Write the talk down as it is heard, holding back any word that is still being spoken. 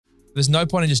There's no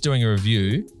point in just doing a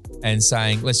review and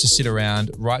saying, let's just sit around,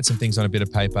 write some things on a bit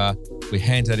of paper. We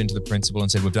hand that into the principal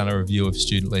and said, we've done a review of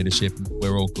student leadership.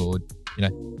 We're all good.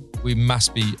 We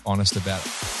must be honest about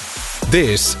it.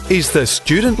 This is the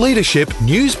Student Leadership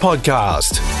News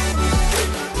Podcast.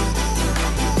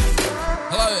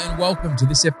 Hello and welcome to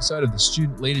this episode of the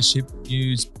Student Leadership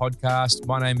News Podcast.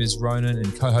 My name is Ronan,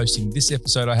 and co-hosting this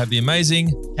episode, I have the amazing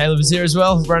Caleb is here as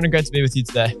well. Ronan, great to be with you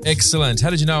today. Excellent. How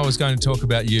did you know I was going to talk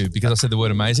about you? Because I said the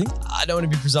word amazing? I don't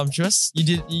want to be presumptuous.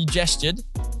 You gestured.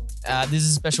 This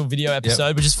is a special video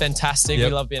episode, which is fantastic. We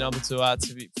love being able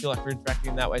to feel like we're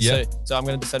interacting in that way. So I'm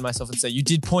going to defend myself and say you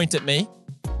did point at me.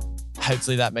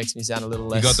 Hopefully that makes me sound a little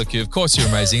less. You got the cue. Of course you're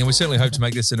amazing. And we certainly hope to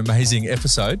make this an amazing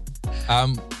episode.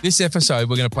 This episode,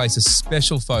 we're going to place a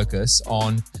special focus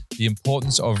on the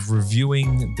importance of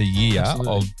reviewing the year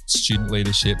of student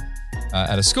leadership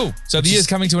at a school. So the year's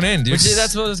coming to an end.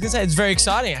 That's what I was going to say. It's very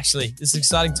exciting, actually. It's an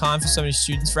exciting time for so many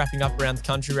students wrapping up around the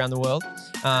country, around the world.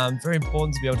 Very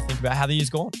important to be able to think about how the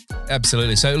year's gone.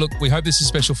 Absolutely. So look, we hope this is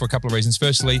special for a couple of reasons.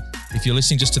 Firstly, if you're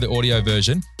listening just to the audio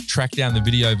version, track down the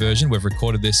video version. We've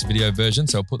recorded this video version,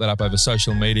 so I'll put that up over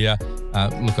social media.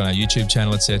 Look on our YouTube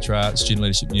channel, etc., Student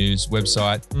Leadership News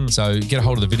website. So get a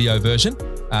hold of the video version.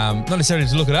 Not necessarily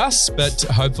to look at us, but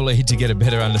hopefully to get a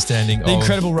better understanding of the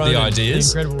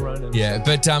ideas. The incredible Ronan. Yeah,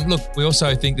 but look, we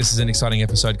also think this is an exciting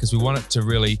episode because we want it to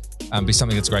really be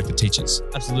something that's great for teachers.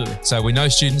 Absolutely. So we know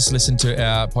students listen to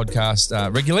our podcast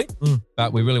regularly,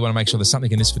 but we really want to make sure there's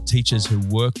something in this for teachers who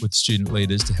work with student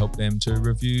leaders to help them to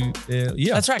review their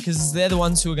year. That's right, because they're the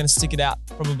ones who are going to stick it out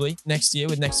probably next year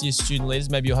with next year's student leaders.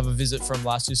 Maybe you'll have a visit from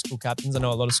last year's school captains. I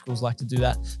know a lot of schools like to do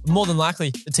that. But more than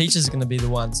likely, the teachers are going to be the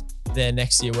ones there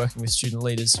next year working with student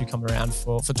leaders who come around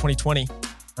for 2020.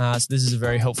 So this is a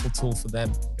very helpful tool for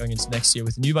them going into next year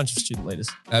with a new bunch of student leaders.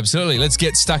 Absolutely. Let's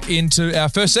get stuck into our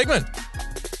first segment.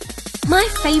 My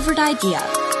favourite idea.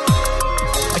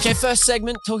 Okay, first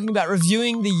segment, talking about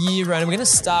reviewing the year, Ronan. We're going to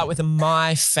start with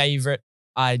my favourite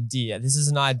idea. This is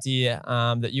an idea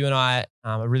that you and I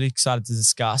are really excited to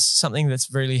discuss, something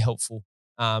that's really helpful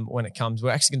when it comes. We're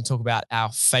actually going to talk about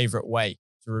our favourite way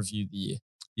to review the year.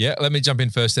 Yeah, let me jump in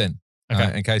first then.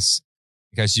 Okay. In case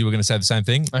you were going to say the same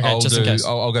thing. Okay, in case.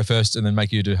 I'll go first and then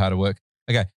make you do harder work.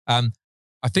 Okay.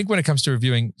 I think when it comes to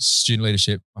reviewing student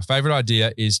leadership, my favourite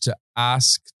idea is to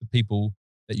ask the people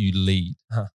that you lead.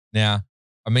 Now,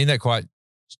 I mean that quite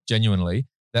genuinely,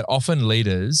 that often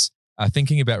leaders are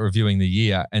thinking about reviewing the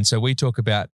year. And so we talk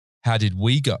about how did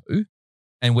we go?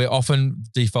 And we're often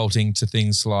defaulting to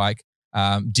things like,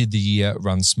 did the year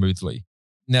run smoothly?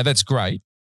 Now that's great,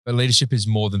 but leadership is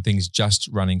more than things just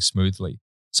running smoothly.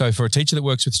 So for a teacher that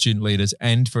works with student leaders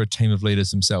and for a team of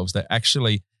leaders themselves, they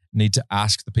actually need to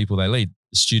ask the people they lead,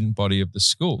 the student body of the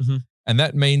school. And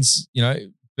that means,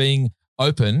 being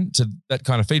open to that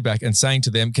kind of feedback and saying to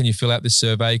them, can you fill out this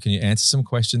survey? Can you answer some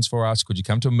questions for us? Could you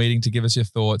come to a meeting to give us your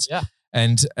thoughts? Yeah.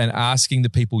 And asking the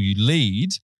people you lead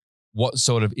what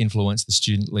sort of influence the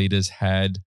student leaders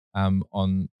had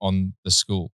on the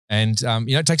school. And,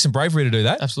 it takes some bravery to do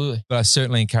that. Absolutely. But I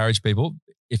certainly encourage people,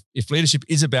 if leadership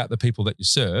is about the people that you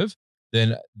serve,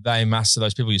 then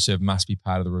those people you serve must be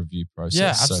part of the review process. Yeah,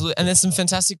 absolutely. And there's some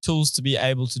fantastic tools to be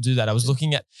able to do that. I was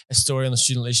looking at a story on the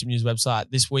Student Leadership News website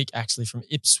this week, actually, from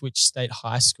Ipswich State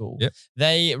High School. Yep.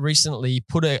 They recently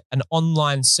put an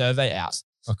online survey out.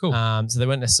 Oh, cool. So they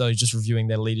weren't necessarily just reviewing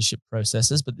their leadership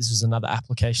processes, but this was another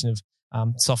application of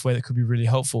software that could be really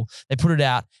helpful. They put it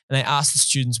out and they asked the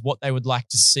students what they would like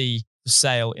to see for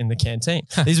sale in the canteen.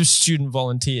 These were student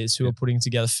volunteers who were putting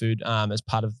together food as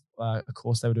part of a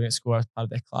course they were doing at school, as part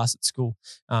of their class at school,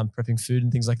 prepping food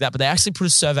and things like that. But they actually put a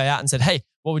survey out and said, hey,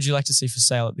 what would you like to see for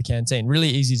sale at the canteen? Really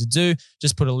easy to do.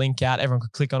 Just put a link out. Everyone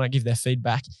could click on it, give their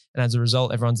feedback. And as a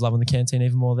result, everyone's loving the canteen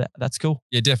even more. That's cool.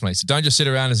 Yeah, definitely. So don't just sit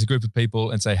around as a group of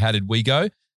people and say, how did we go?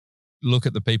 Look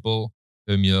at the people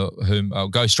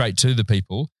go straight to the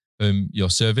people whom you're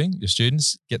serving, your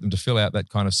students, get them to fill out that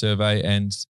kind of survey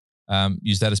and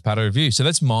use that as part of review. So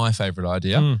that's my favorite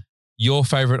idea. Your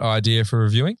favorite idea for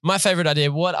reviewing? My favorite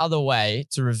idea, what other way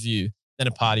to review than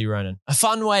a party, Ronan? A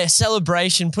fun way, a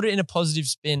celebration, put it in a positive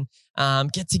spin,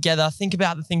 get together, think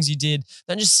about the things you did.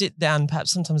 Don't just sit down.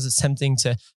 Perhaps sometimes it's tempting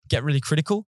to get really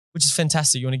critical, which is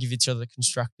fantastic. You want to give each other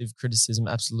constructive criticism,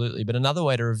 absolutely. But another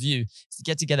way to review is to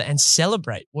get together and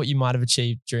celebrate what you might have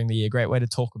achieved during the year. Great way to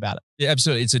talk about it. Yeah,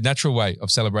 absolutely. It's a natural way of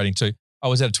celebrating too. I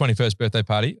was at a 21st birthday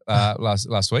party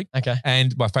last week. Okay.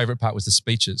 And my favorite part was the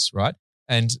speeches, right?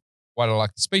 And why do I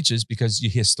like the speeches? Because you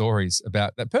hear stories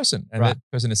about that person and that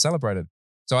person is celebrated.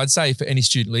 So I'd say for any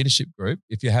student leadership group,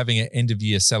 if you're having an end of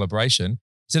year celebration,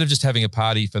 instead of just having a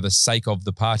party for the sake of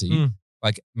the party,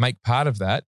 like make part of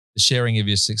that the sharing of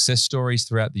your success stories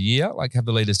throughout the year. Like have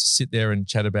the leaders to sit there and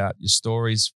chat about your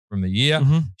stories from the year,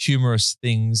 humorous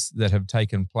things that have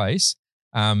taken place,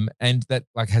 and that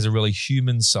like has a really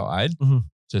human side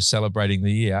to celebrating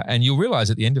the year. And you'll realize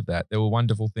at the end of that, there were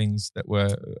wonderful things that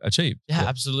were achieved. Yeah,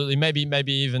 absolutely. Maybe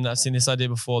even I've seen this idea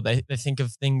before. They think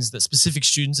of things that specific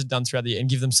students have done throughout the year and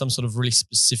give them some sort of really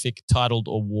specific titled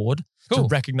award to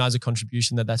recognize a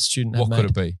contribution that student had made. What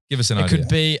could it be? Give us an idea. It could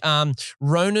be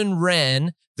Ronan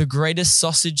ran the greatest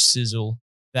sausage sizzle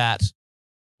that,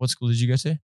 what school did you go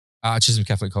to? Chisholm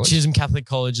Catholic College. Chisholm Catholic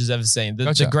College has ever seen.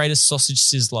 The greatest sausage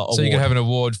sizzler award. So you could have an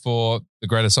award for the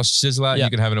greatest sausage sizzler. Yep. You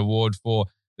could have an award for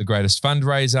the greatest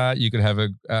fundraiser. You could have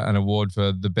an award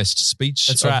for the best speech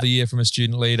of the year from a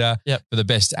student leader. Yep. For the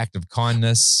best act of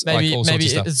kindness. Maybe all sorts of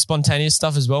stuff. It's spontaneous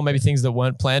stuff as well. Maybe things that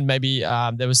weren't planned. Maybe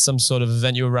there was some sort of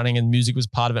event you were running and music was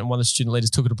part of it, and one of the student leaders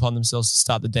took it upon themselves to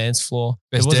start the dance floor.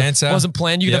 Best dancer. It wasn't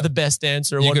planned. You could have the best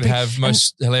dancer. You could have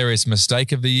most hilarious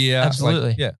mistake of the year.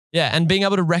 Absolutely. Like, yeah, and being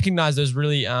able to recognize those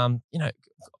really,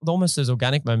 almost those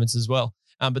organic moments as well.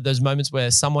 But those moments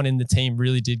where someone in the team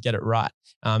really did get it right.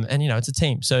 And, it's a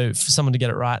team. So for someone to get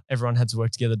it right, everyone had to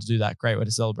work together to do that. Great way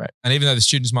to celebrate. And even though the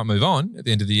students might move on at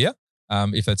the end of the year,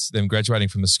 if that's them graduating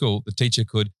from the school, the teacher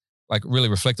could like really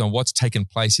reflect on what's taken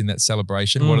place in that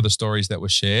celebration. What are the stories that were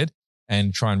shared,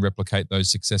 and try and replicate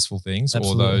those successful things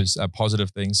or those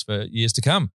positive things for years to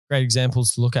come. Great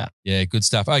examples to look at. Yeah, good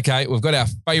stuff. Okay, we've got our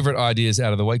favorite ideas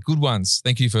out of the way. Good ones.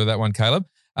 Thank you for that one, Caleb.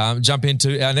 Jump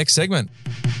into our next segment.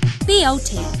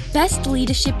 BLT, Best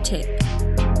Leadership Tip.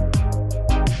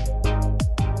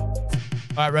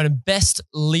 All right, Ronan, best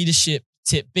leadership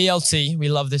tip, BLT. We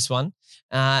love this one.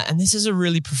 And this is a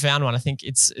really profound one. I think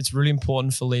it's really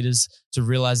important for leaders to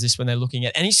realize this when they're looking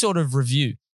at any sort of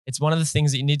review. It's one of the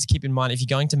things that you need to keep in mind if you're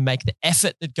going to make the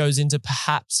effort that goes into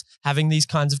perhaps having these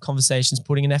kinds of conversations,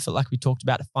 putting an effort like we talked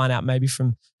about to find out maybe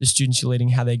from the students you're leading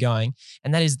how they're going.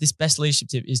 And that is this best leadership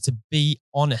tip is to be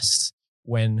honest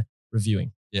when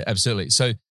reviewing. Yeah, absolutely.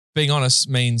 So being honest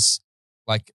means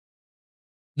like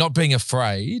not being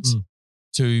afraid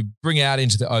to bring out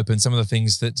into the open some of the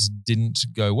things that didn't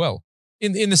go well.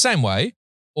 In the same way,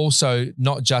 also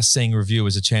not just seeing review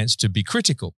as a chance to be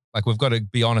critical. Like we've got to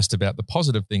be honest about the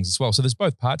positive things as well. So there's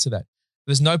both parts of that.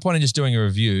 There's no point in just doing a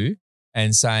review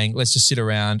and saying, let's just sit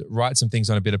around, write some things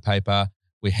on a bit of paper.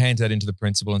 We hand that into the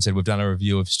principal and said, we've done a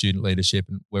review of student leadership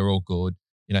and we're all good.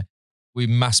 We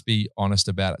must be honest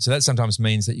about it. So that sometimes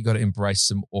means that you've got to embrace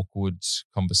some awkward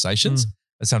conversations.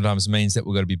 That sometimes means that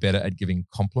we've got to be better at giving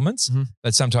compliments.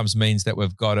 That sometimes means that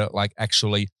we've got to like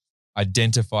actually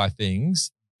identify things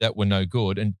that were no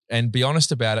good and be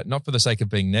honest about it, not for the sake of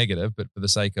being negative, but for the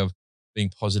sake of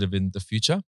being positive in the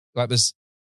future. Like there's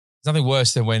nothing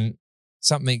worse than when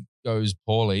something goes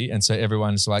poorly and so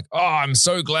everyone's like, oh, I'm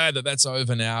so glad that that's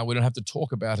over now. We don't have to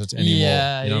talk about it anymore.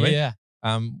 Yeah, you know what I mean?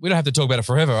 We don't have to talk about it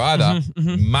forever either.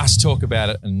 We must talk about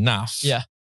it enough. Yeah.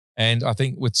 And I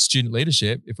think with student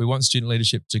leadership, if we want student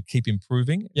leadership to keep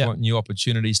improving, if we want new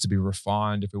opportunities to be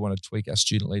refined, if we want to tweak our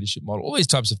student leadership model, all these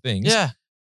types of things,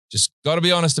 just got to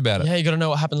be honest about it. Yeah, you got to know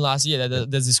what happened last year.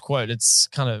 There's this quote. It's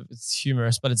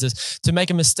humorous, but it says, to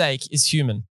make a mistake is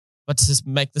human, but to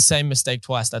make the same mistake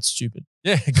twice, that's stupid.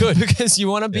 Yeah, good. Because you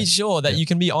want to be sure that you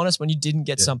can be honest when you didn't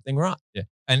get something right. Yeah.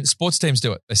 And sports teams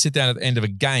do it. They sit down at the end of a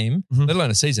game, let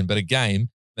alone a season, but a game.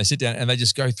 They sit down and they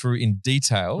just go through in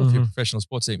detail. If you're a professional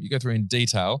sports team, you go through in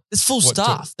detail. There's full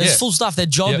staff. Full staff. Their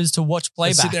job is to watch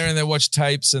playback. They sit there and they watch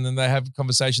tapes and then they have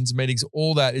conversations, meetings.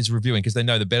 All that is reviewing because they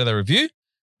know the better they review,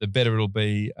 the better it'll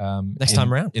be next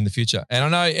time around in the future. And I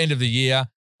know end of the year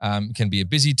can be a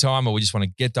busy time or we just want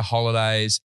to get to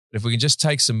holidays. But if we can just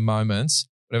take some moments,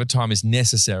 whatever time is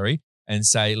necessary, and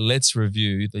say, let's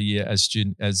review the year as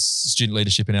student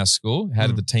leadership in our school. How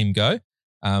did the team go?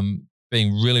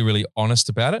 Being really, really honest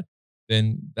about it,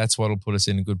 then that's what will put us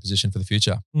in a good position for the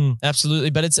future. Absolutely.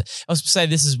 But I was to say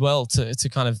this as well to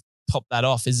kind of top that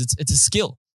off is it's a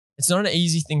skill. It's not an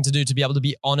easy thing to do to be able to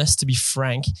be honest, to be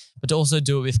frank, but to also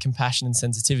do it with compassion and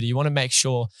sensitivity. You want to make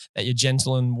sure that you're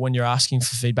gentle and when you're asking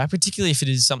for feedback, particularly if it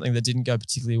is something that didn't go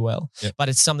particularly well, but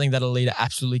it's something that a leader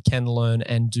absolutely can learn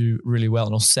and do really well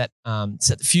and will set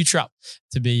the future up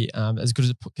to be as good as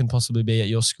it can possibly be at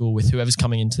your school with whoever's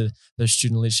coming into those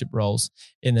student leadership roles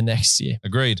in the next year.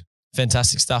 Agreed.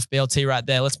 Fantastic stuff. BLT right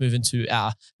there. Let's move into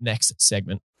our next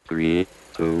segment. 3,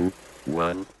 2,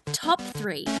 1. Top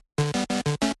 3.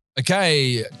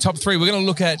 Okay, top 3. We're going to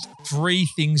look at 3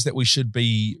 things that we should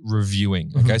be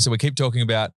reviewing. Okay, so we keep talking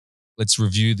about let's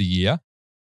review the year.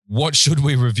 What should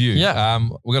we review? Yeah.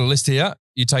 We've got a list here.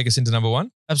 you take us into number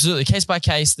one? Absolutely. Case by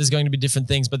case, there's going to be different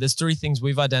things, but there's 3 things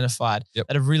we've identified Yep.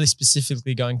 that are really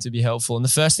specifically going to be helpful. And the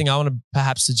first thing I want to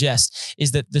perhaps suggest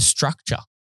is that the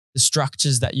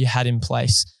structures that you had in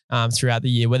place throughout the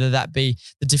year, whether that be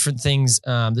the different things,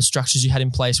 the structures you had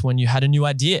in place when you had a new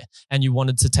idea and you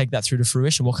wanted to take that through to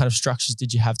fruition. What kind of structures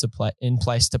did you have in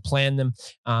place to plan them,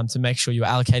 to make sure you were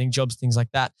allocating jobs, things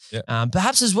like that? Yep.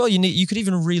 Perhaps as well, you could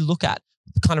even relook at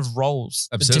the kind of roles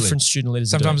the Absolutely. different student leaders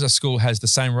Sometimes are a school has the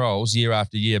same roles year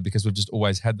after year because we've just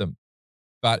always had them.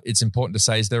 But it's important to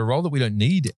say, is there a role that we don't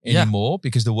need anymore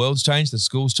because the world's changed, the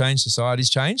school's changed, society's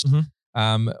changed?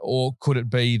 Mm-hmm. Or could it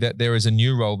be that there is a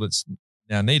new role that's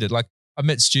now needed? Like I've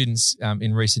met students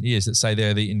in recent years that say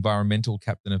they're the environmental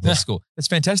captain of their school. That's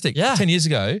fantastic. Yeah. 10 years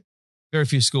ago, very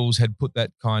few schools had put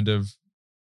that kind of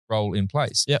role in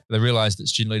place. Yep. They realized that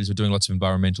student leaders were doing lots of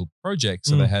environmental projects,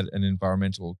 so they had an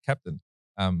environmental captain.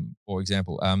 For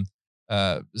example,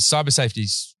 cyber safety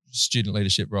student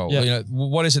leadership role. Yeah. You know,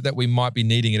 what is it that we might be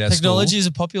needing at our Technology school? is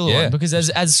a popular one because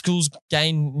as schools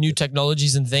gain new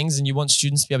technologies and things, and you want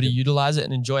students to be able to utilize it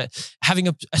and enjoy it, having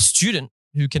a student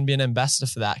who can be an ambassador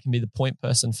for that, can be the point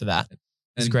person for that,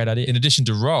 is a great idea. In addition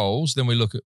to roles, then we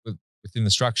look at within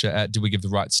the structure at, do we give the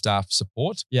right staff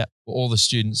support? Yeah. For all the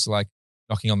students, like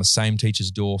knocking on the same teacher's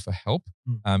door for help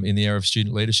in the area of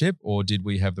student leadership, or did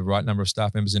we have the right number of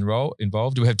staff members involved?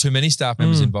 Do we have too many staff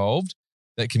members involved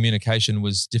that communication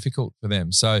was difficult for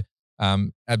them? So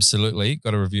absolutely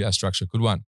got to review our structure. Good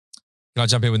one. Can I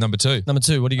jump in with number 2? Number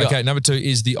 2, what do you got? Okay, number 2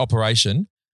 is the operation,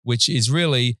 which is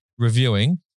really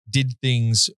reviewing, did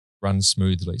things run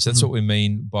smoothly? So that's what we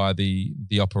mean by the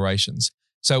operations.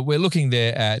 So we're looking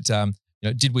there at,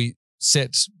 did we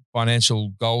set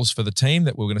financial goals for the team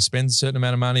that we're going to spend a certain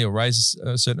amount of money or raise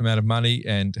a certain amount of money,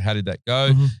 and how did that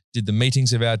go? Did the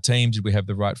meetings of our team, did we have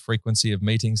the right frequency of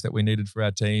meetings that we needed for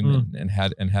our team, and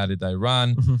how did they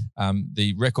run?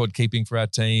 The record keeping for our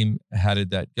team, how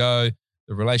did that go?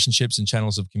 The relationships and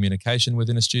channels of communication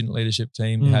within a student leadership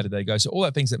team, how did they go? So all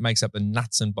that things that makes up the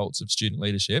nuts and bolts of student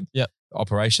leadership,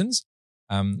 operations,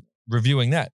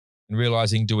 reviewing that and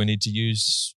realizing, do we need to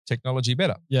use technology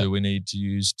better? Do we need to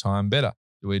use time better?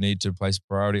 Do we need to place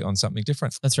priority on something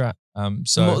different? That's right.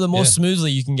 So the more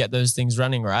smoothly you can get those things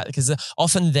running, right? Because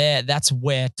often that's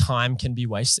where time can be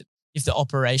wasted. If the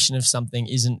operation of something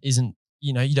isn't,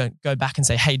 you don't go back and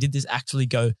say, hey, did this actually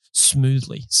go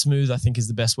smoothly? Smooth, I think, is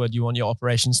the best word. You want your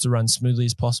operations to run smoothly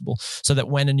as possible, so that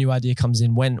when a new idea comes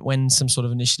in, when some sort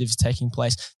of initiative is taking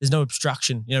place, there's no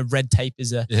obstruction. Red tape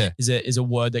is a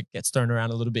word that gets thrown around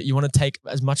a little bit. You want to take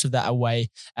as much of that away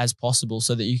as possible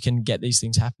so that you can get these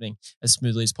things happening as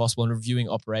smoothly as possible. And reviewing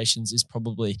operations is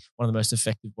probably one of the most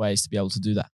effective ways to be able to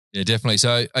do that. Yeah, definitely.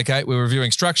 So, okay, we're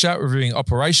reviewing structure, reviewing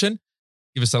operation.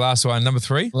 Give us the last one, number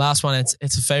 3. Last one,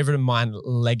 it's a favorite of mine,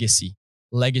 legacy.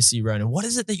 Legacy, Ronan. What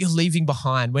is it that you're leaving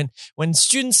behind? When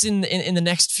students in the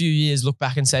next few years look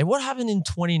back and say, what happened in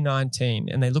 2019?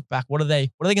 And they look back, what are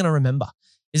they going to remember?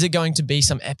 Is it going to be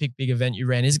some epic big event you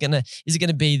ran? Is it going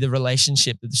to be the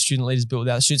relationship that the student leaders built with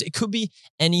other students? It could be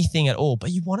anything at all,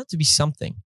 but you want it to be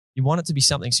something. You want it to be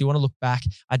something. So you want to look back,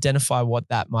 identify what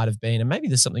that might have been, and maybe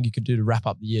there's something you could do to wrap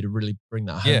up the year to really bring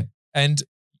that home. Yeah. And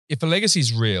if a legacy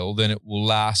is real, then it will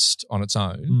last on its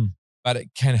own, but it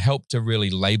can help to really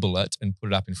label it and put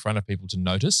it up in front of people to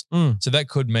notice. So that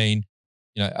could mean,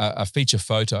 a feature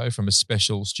photo from a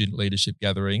special student leadership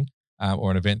gathering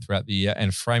or an event throughout the year,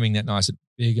 and framing that nice and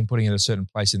big and putting it in a certain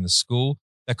place in the school.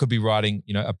 That could be writing,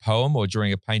 a poem or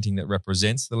drawing a painting that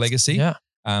represents the legacy,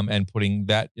 and putting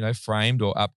that, framed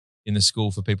or up in the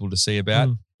school for people to see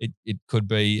about. It could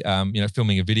be,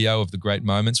 filming a video of the great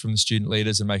moments from the student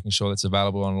leaders and making sure that's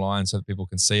available online so that people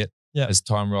can see it as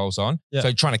time rolls on.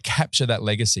 So trying to capture that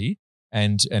legacy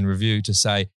and review to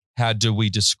say, how do we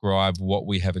describe what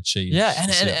we have achieved? Yeah,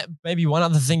 and maybe one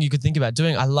other thing you could think about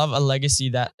doing, I love a legacy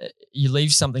that you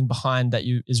leave something behind that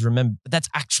is remembered, but that's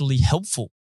actually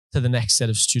helpful to the next set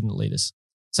of student leaders.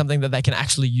 Something that they can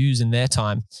actually use in their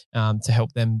time to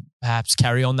help them perhaps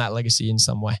carry on that legacy in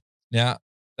some way. Now,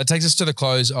 that takes us to the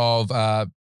close of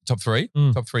top 3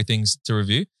 things to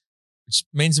review, which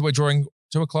means that we're drawing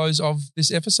to a close of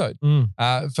this episode.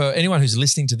 For anyone who's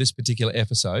listening to this particular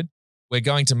episode, we're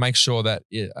going to make sure that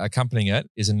accompanying it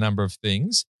is a number of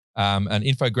things. An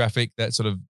infographic that sort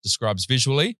of describes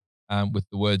visually with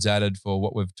the words added for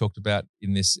what we've talked about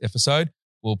in this episode.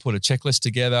 We'll put a checklist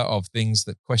together of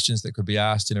questions that could be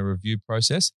asked in a review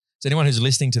process. So anyone who's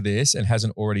listening to this and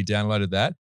hasn't already downloaded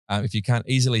that, if you can't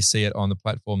easily see it on the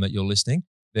platform that you're listening,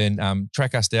 then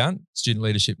track us down, Student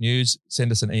Leadership News,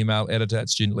 send us an email,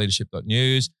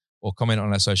 editor@studentleadership.news, or comment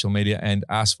on our social media and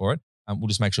ask for it. we'll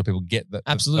just make sure people get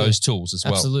Absolutely. those tools as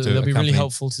well. Absolutely. to They'll be really accompany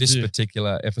helpful to this do.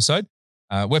 particular episode.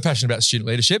 We're passionate about student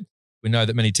leadership. We know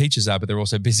that many teachers are, but they're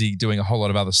also busy doing a whole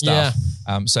lot of other stuff.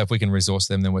 So if we can resource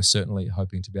them, then we're certainly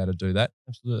hoping to be able to do that.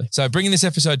 Absolutely. So bringing this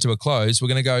episode to a close, we're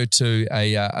going to go to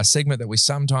a segment that we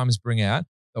sometimes bring out,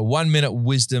 a 1 minute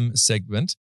wisdom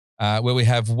segment, where we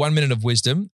have 1 minute of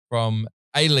wisdom from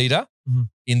a leader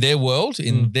in their world,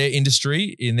 in their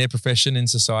industry, in their profession, in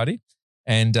society.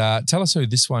 And tell us who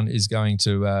this one is going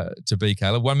to be,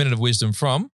 Caleb. 1 minute of wisdom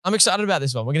from. I'm excited about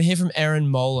this one. We're going to hear from Erin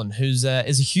Molan, who's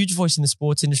is a huge voice in the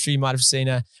sports industry. You might have seen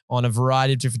her on a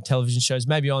variety of different television shows,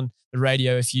 maybe on the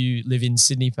radio if you live in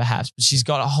Sydney, perhaps. But she's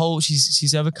got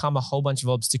she's overcome a whole bunch of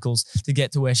obstacles to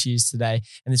get to where she is today.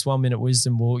 And this 1 minute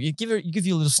wisdom will give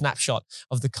you a little snapshot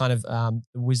of the kind of the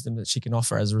wisdom that she can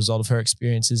offer as a result of her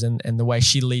experiences and the way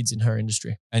she leads in her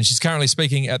industry. And she's currently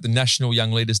speaking at the National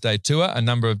Young Leaders Day Tour, a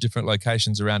number of different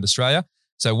locations around Australia.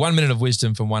 So 1 minute of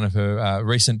wisdom from one of her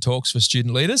recent talks for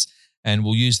student leaders. And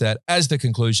we'll use that as the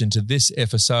conclusion to this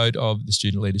episode of the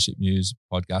Student Leadership News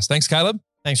podcast. Thanks, Caleb.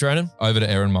 Thanks, Ronan. Over to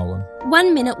Erin Molan.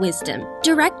 1 minute wisdom,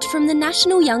 direct from the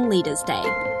National Young Leaders Day.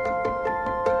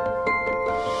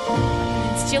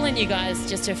 Instilling you guys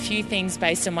just a few things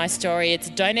based on my story. It's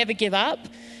don't ever give up.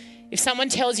 If someone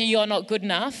tells you you're not good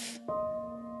enough,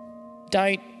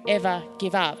 don't ever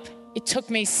give up. It took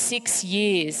me 6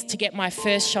 years to get my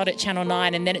first shot at Channel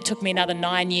 9, and then it took me another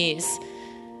 9 years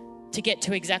to get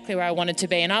to exactly where I wanted to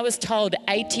be. And I was told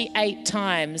 88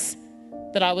 times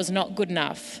that I was not good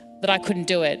enough, that I couldn't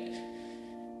do it.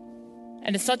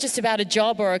 And it's not just about a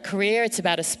job or a career, it's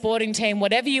about a sporting team,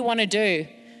 whatever you want to do.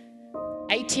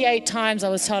 88 times I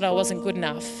was told I wasn't good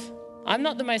enough. I'm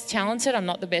not the most talented, I'm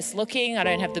not the best looking, I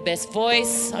don't have the best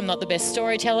voice, I'm not the best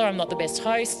storyteller, I'm not the best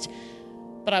host,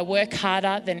 but I work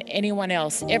harder than anyone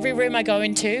else. Every room I go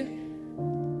into,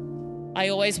 I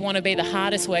always want to be the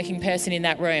hardest working person in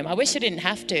that room. I wish I didn't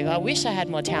have to. I wish I had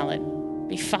more talent. It'd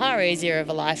be far easier of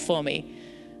a life for me.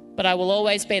 But I will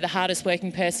always be the hardest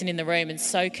working person in the room, and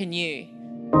so can you.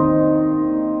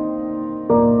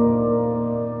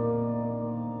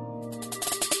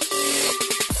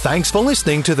 Thanks for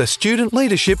listening to the Student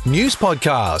Leadership News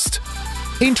Podcast.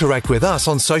 Interact with us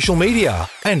on social media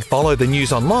and follow the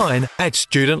news online at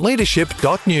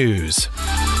studentleadership.news.